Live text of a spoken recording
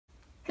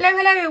Hello,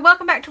 hello,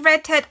 welcome back to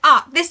Red Ted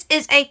Art. This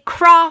is a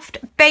craft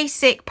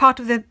basic, part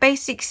of the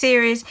basic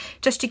series,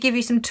 just to give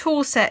you some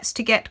tool sets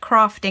to get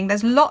crafting.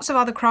 There's lots of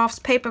other crafts,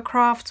 paper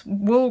crafts,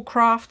 wool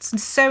crafts,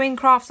 and sewing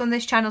crafts on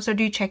this channel, so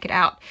do check it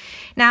out.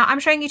 Now, I'm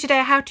showing you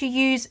today how to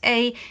use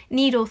a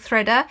needle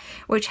threader,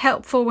 which is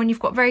helpful when you've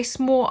got very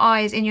small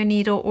eyes in your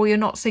needle or you're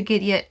not so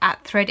good yet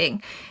at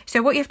threading.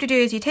 So what you have to do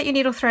is you take your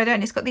needle threader,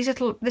 and it's got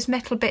this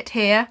metal bit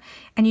here,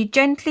 and you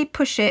gently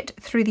push it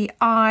through the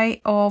eye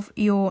of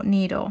your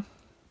needle.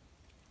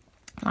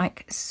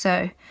 Like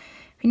so.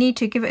 If you need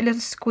to, give it a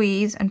little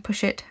squeeze and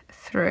push it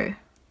through.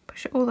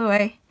 Push it all the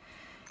way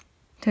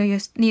till your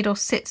needle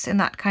sits in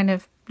that kind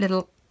of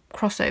little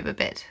crossover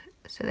bit.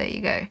 So there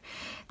you go.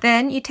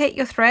 Then you take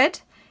your thread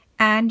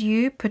and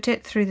you put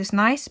it through this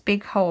nice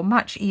big hole.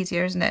 Much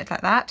easier, isn't it?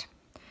 Like that.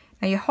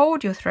 Now you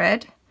hold your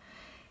thread.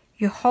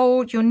 You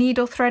hold your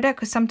needle threader,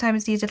 because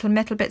sometimes these little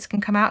metal bits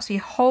can come out. So you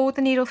hold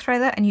the needle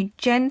threader and you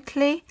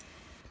gently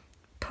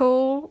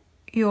pull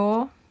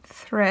your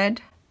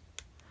thread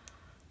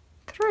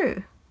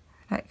through,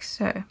 like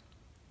so.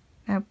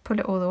 Now pull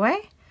it all the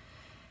way,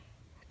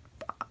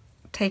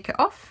 take it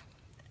off,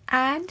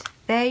 and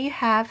there you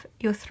have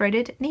your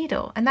threaded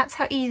needle. And that's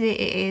how easy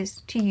it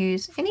is to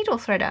use a needle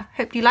threader.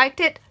 Hope you liked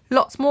it.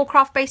 Lots more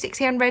craft basics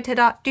here on Red Ted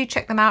Art. Do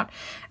check them out,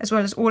 as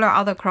well as all our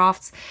other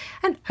crafts.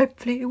 And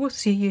hopefully we'll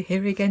see you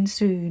here again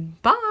soon.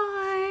 Bye!